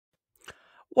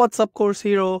What's up, Course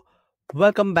Hero?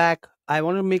 Welcome back. I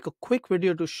want to make a quick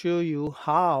video to show you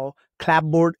how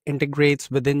Clapboard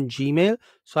integrates within Gmail.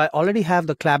 So I already have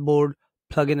the Clapboard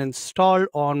plugin installed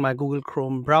on my Google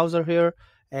Chrome browser here,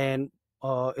 and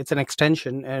it's an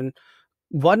extension. And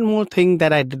one more thing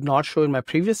that I did not show in my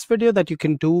previous video that you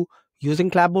can do using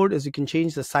Clapboard is you can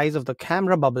change the size of the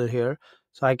camera bubble here.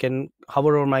 So I can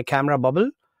hover over my camera bubble,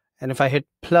 and if I hit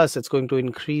plus, it's going to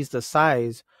increase the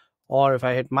size, or if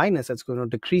I hit minus, it's going to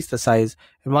decrease the size.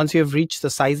 And once you have reached the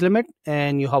size limit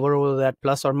and you hover over that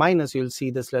plus or minus, you'll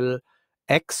see this little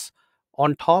X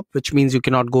on top, which means you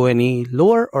cannot go any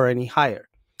lower or any higher.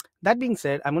 That being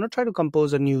said, I'm going to try to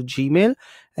compose a new Gmail,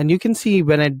 and you can see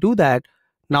when I do that,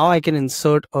 now I can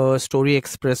insert a Story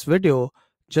Express video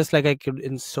just like I could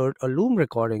insert a Loom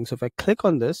recording. So if I click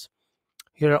on this,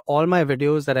 here are all my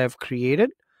videos that I've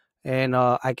created, and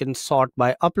I can sort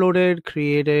by uploaded,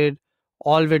 created,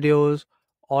 all videos,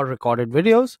 or recorded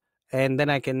videos, and then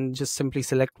I can just simply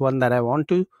select one that I want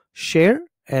to share,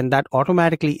 and that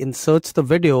automatically inserts the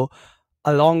video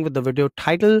along with the video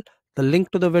title, the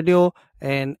link to the video,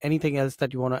 and anything else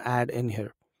that you want to add in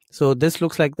here. So this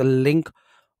looks like the link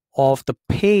of the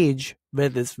page where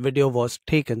this video was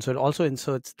taken. So it also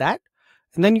inserts that,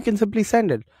 and then you can simply send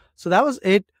it. So that was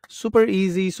it. Super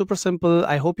easy, super simple.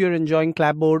 I hope you're enjoying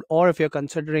Clapboard, or if you're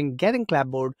considering getting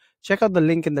Clapboard, check out the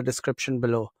link in the description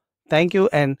below. Thank you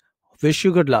and wish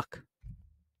you good luck.